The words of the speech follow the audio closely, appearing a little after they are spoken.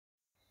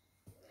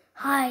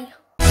Hi.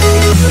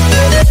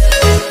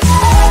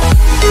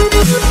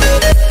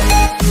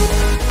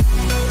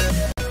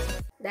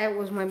 That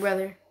was my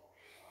brother.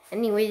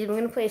 Anyways, I'm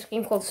gonna play this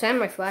game called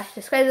Samurai Flash.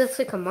 This guy looks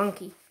like a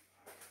monkey.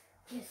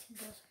 Yes, he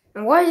does.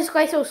 And why is this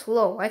guy so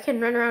slow? I can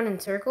run around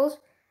in circles.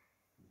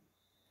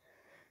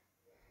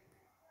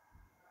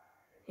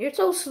 You're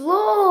so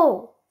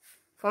slow.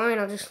 Fine,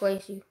 I'll just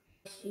slice you.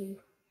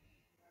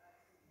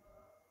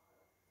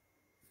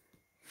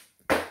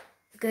 Look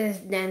at this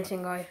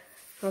dancing guy.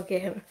 Look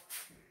at him.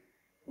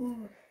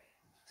 Ooh.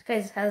 This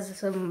guy has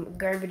some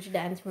garbage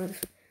dance moves.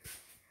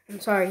 I'm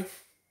sorry.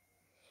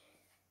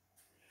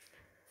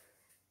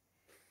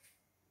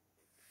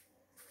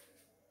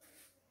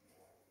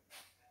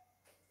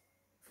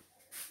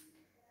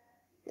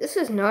 This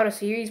is not a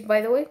series,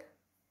 by the way.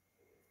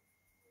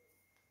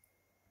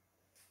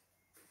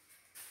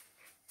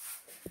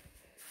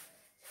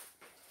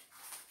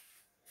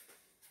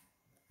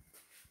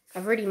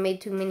 I've already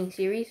made too many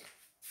series.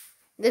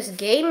 This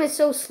game is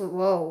so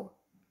slow.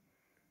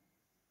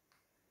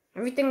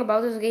 Everything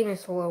about this game is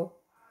slow.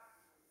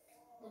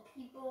 The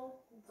people,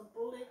 the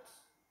bullets.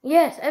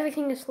 Yes,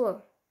 everything is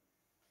slow.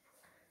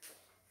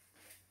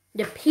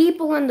 The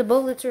people and the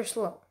bullets are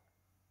slow.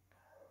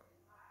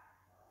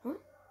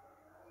 What?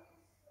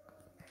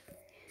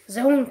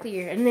 Zone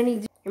clear. And then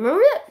he...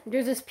 Remember that?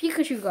 There's this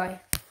Pikachu guy.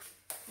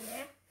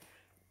 Yeah.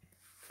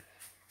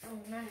 Oh,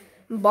 man.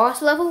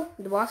 Boss level?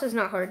 The boss is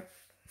not hard.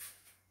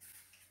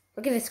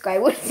 Look at this guy.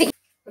 What is he?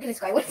 Look at this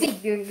guy. What is he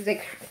doing? He's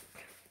like...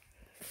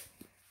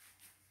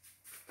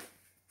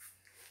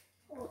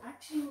 Oh,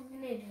 actually, we're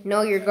gonna do...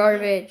 No, you're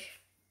garbage.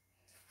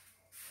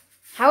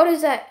 How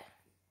does that...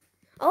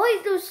 All I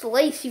do is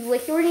slice you.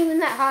 Like, you weren't even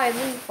that high. I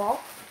wouldn't fall.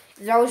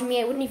 If that was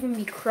me, I wouldn't even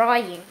be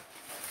crying.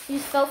 You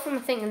just fell from a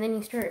thing and then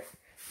you start...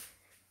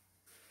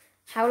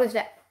 How does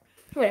that...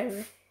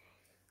 Whatever.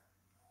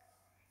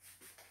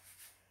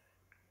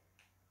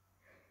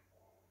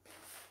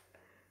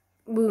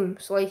 Boom.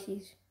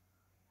 Slices.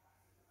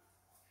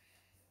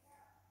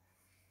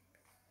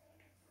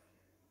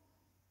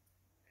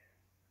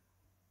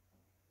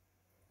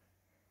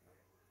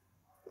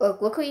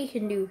 Look what you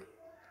can do.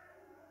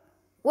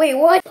 Wait,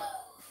 what?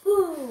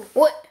 Ooh.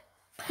 What?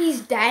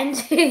 He's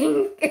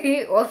dancing.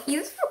 Well,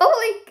 he's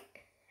falling.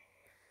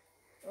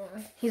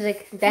 He's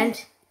like,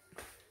 dance.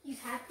 He's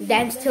happy.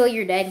 Dance till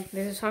you're dead.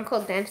 There's a song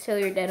called Dance Till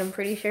You're Dead, I'm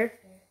pretty sure.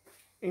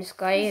 And this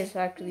guy is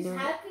actually He's doing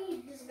it.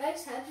 happy. This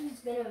guy's happy he's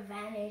gonna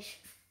vanish.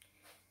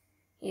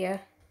 Yeah,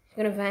 he's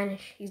gonna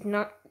vanish. He's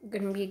not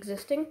gonna be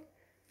existing.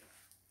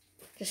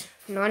 Just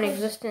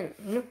non-existent,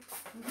 you know?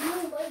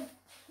 Blue, like,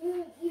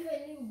 who even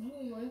knew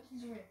blue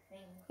monkeys were a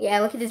thing? Yeah,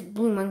 look at this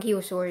blue monkey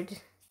with swords.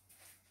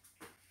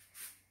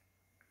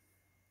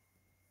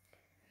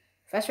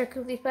 Faster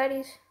cook these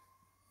patties?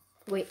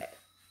 Wait.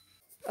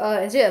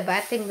 Is it a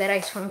bad thing that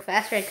I swung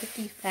faster I cooked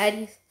these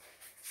patties?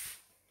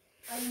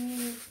 I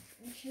mean,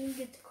 you shouldn't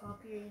get the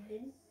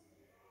copyrighted.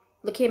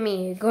 Look at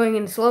me, going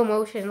in slow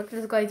motion. Look at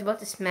this guy, he's about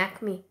to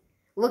smack me.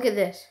 Look at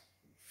this.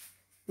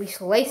 We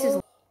slice his...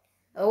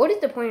 what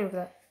is the point of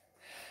that?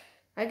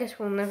 I guess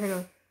we'll never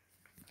know.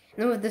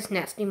 Enough of this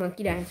nasty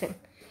monkey dancing.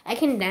 I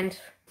can dance.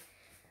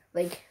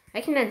 Like,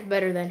 I can dance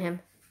better than him.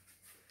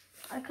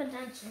 I could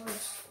dance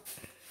worse.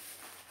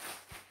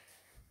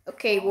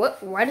 Okay,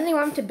 why do they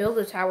want to build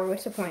a tower?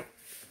 What's the point?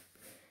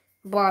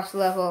 Boss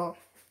level.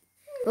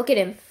 Look at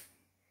him.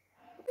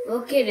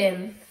 Look at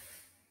him.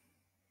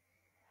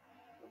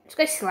 This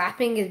guy's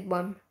slapping his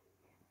bum.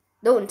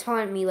 Don't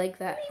taunt me like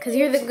that, because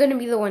you're gonna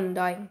be the one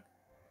dying.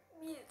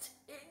 It's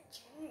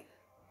itchy.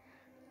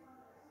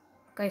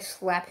 Guy's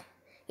slap.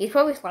 He's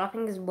probably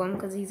slapping his bum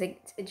because he's like,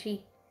 it's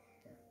itchy.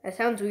 That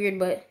sounds weird,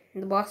 but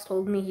the boss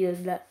told me he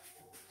does that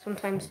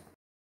sometimes.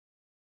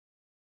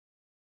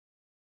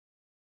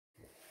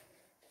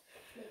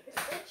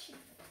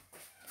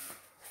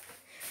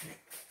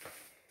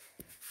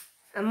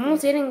 I'm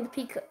almost hitting the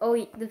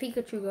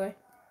Pikachu guy.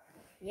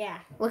 Yeah.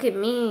 Look at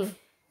me.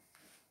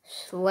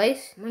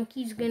 Slice.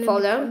 Monkey's gonna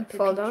Fall down. become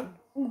Fall Pikachu. down.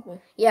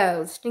 Ooh.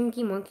 Yeah,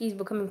 stinky monkey's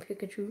becoming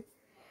Pikachu.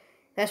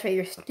 That's right,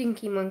 you're a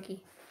stinky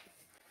monkey.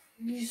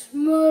 You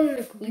smell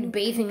like You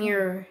bathe in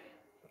your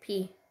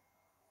pee.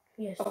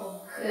 Yes.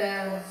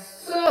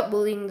 Stop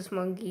bullying this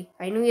monkey.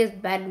 I know he has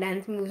bad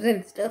dance moves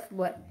and stuff,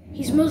 but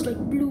He smells like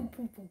blue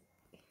poo poo.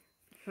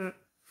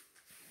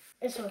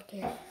 It's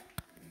okay.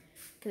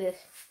 look at this.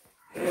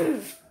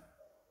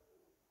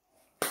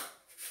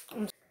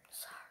 I'm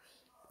sorry.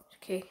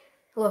 Okay,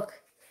 look.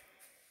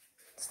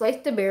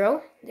 Slice the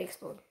barrel, they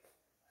explode.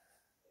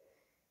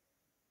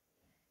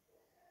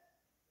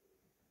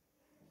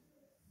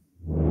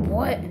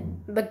 What?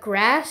 The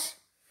grass?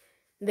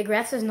 The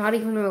grass is not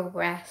even real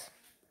grass.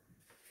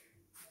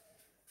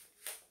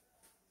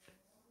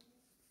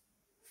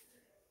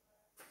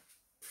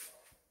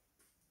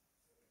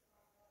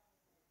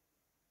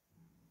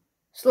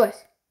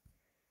 Slice.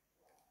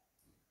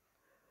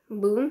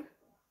 Boom.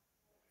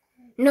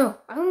 No,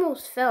 I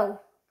almost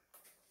fell.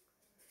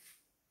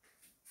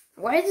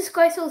 Why is this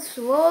guy so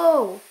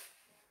slow?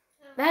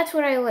 That's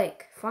what I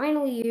like.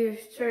 Finally, you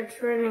start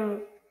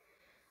turning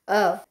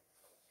Oh.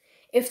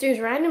 If there's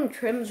random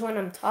trims when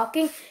I'm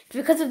talking, it's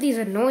because of these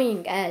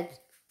annoying ads.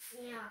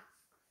 Yeah.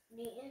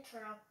 They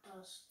interrupt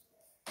us.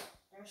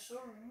 They're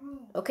so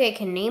rude. Okay, I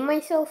can name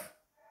myself.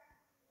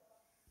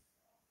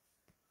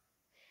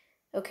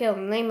 Okay, I'll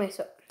name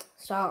myself.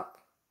 Stop.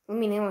 Let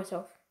me name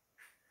myself.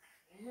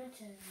 I'm going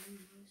to name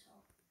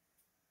myself.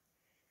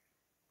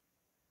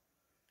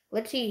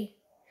 Let's see.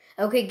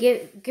 Okay,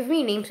 give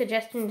me name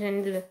suggestions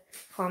in the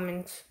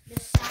comments. The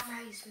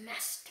Samurai's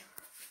Master.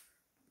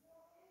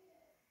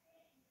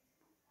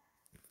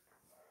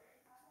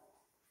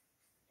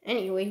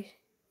 Anyways.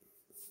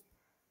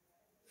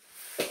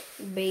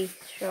 Base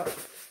shop.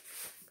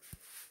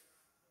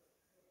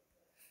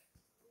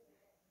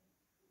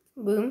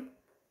 Boom.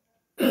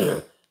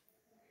 I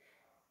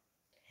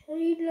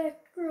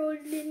like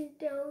rolling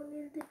down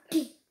in the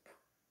deep.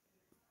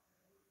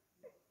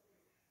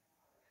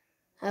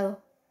 Hello.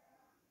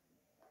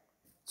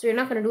 So you're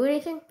not gonna do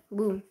anything?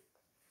 Boom.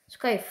 This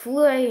guy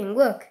flying,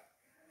 look.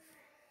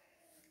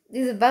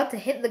 He's about to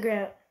hit the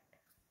ground.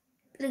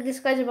 Look, this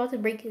guy's about to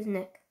break his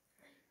neck.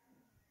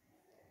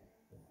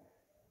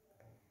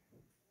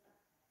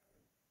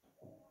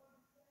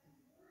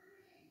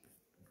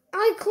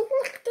 I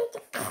collected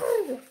the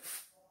card.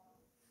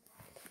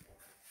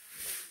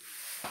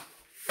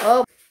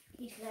 Oh.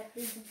 He's like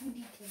this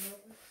booty tail.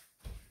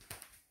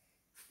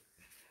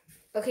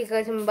 Okay,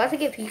 guys, I'm about to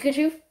get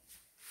Pikachu.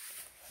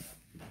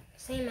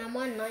 Same, I'm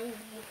 190.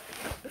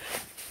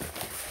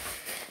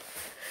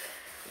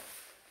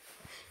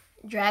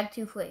 Drag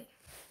to play.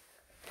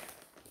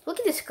 Look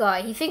at this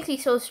guy. He thinks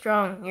he's so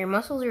strong. Your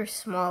muscles are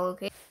small,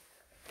 okay?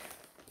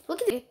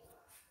 Look at it.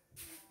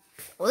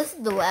 Well, this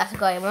is the last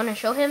guy. I want to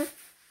show him.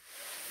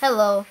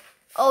 Hello.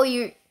 Oh,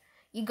 you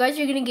guys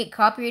are gonna get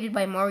copyrighted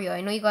by Mario. I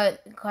know you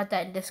got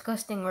that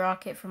disgusting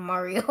rocket from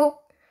Mario.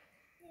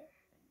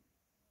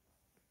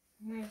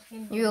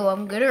 Yo,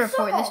 I'm gonna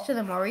report this to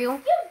the Mario.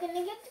 You're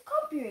gonna get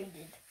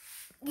copyrighted.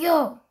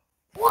 Yo,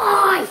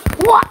 why?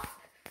 What?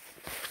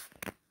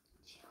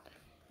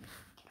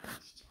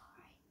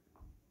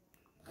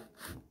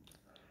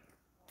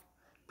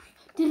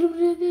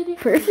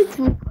 Perfect.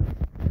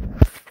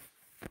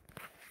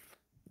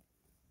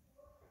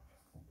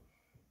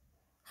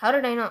 How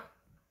did I not?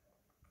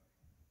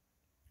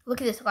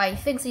 Look at this guy. He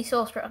thinks he's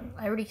so strong.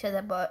 I already said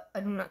that, but I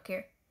do not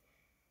care.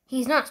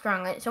 He's not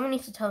strong. Someone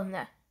needs to tell him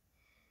that.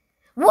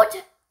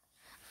 What?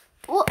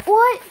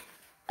 What?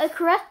 I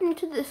crashed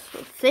into this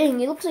thing.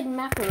 It looks like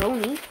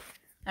macaroni.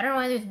 I don't know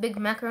why there's big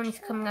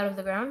macaronis coming out of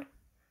the ground.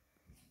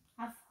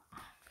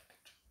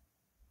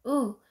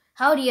 Ooh,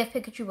 how do you have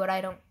Pikachu but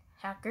I don't?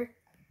 Hacker.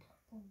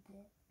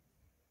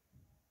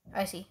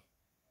 I see.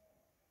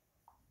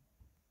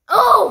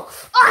 Oh!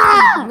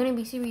 Ah! I'm gonna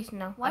be serious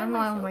now. I don't know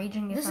why I'm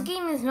raging. This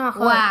game is not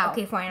hard. Wow.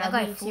 Okay, fine. I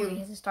got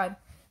serious this time.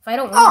 If I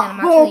don't win, then I'm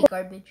actually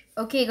garbage.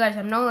 Okay, guys,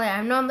 I know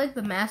I'm like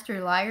the master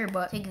liar,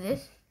 but take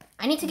this.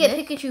 I need to get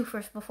Pikachu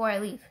first before I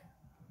leave.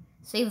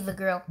 Save the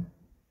girl.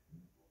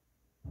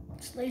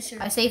 Slicer.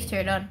 I saved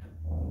her. Done.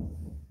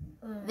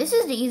 This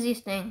is the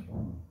easiest thing.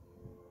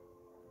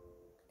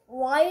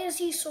 Why is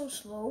he so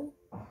slow?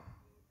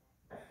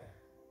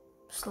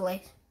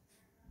 Slice.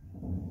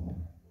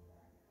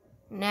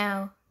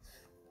 Now.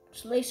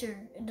 Slicer,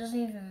 it doesn't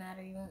even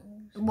matter. You won't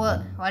lose.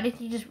 What? Why did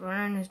he just run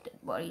on his dead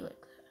body like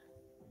that?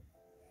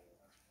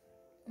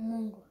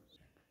 Among Us.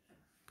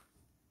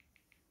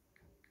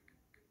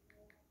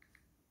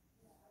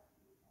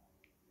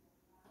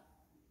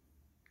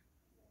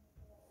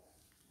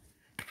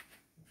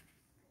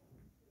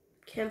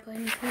 Can't play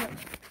anything.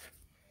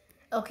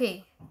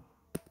 Okay.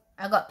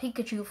 I got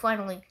Pikachu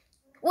finally.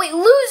 Wait,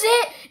 lose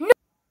it! No!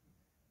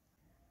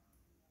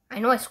 I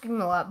know I scream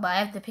a lot, but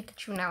I have the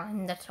Pikachu now,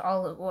 and that's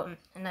all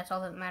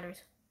that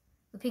matters.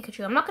 The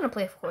Pikachu. I'm not gonna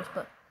play, of course,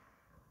 but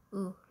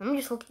ooh, let me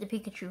just look at the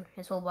Pikachu,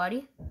 his whole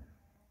body.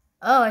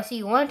 Oh, I see.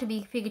 You want it to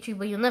be Pikachu,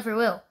 but you never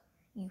will.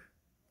 You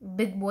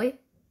big boy.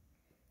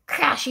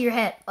 Crash your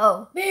head.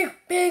 Oh, Big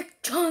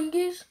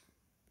chungus.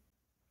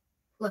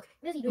 look.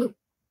 What is he doing?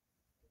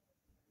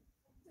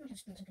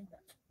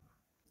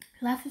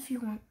 Laugh if you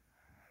want.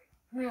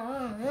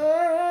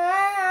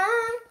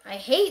 I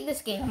hate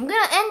this game. I'm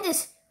gonna end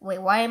this. Wait,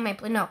 why am I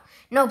playing?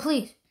 No,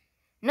 please.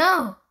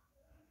 No.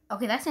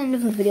 Okay, that's the end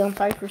of the video. I'm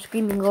sorry for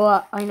screaming a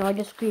lot. I know I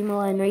just scream a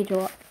lot and rage a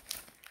lot.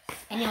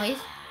 Anyways,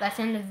 that's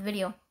the end of the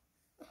video.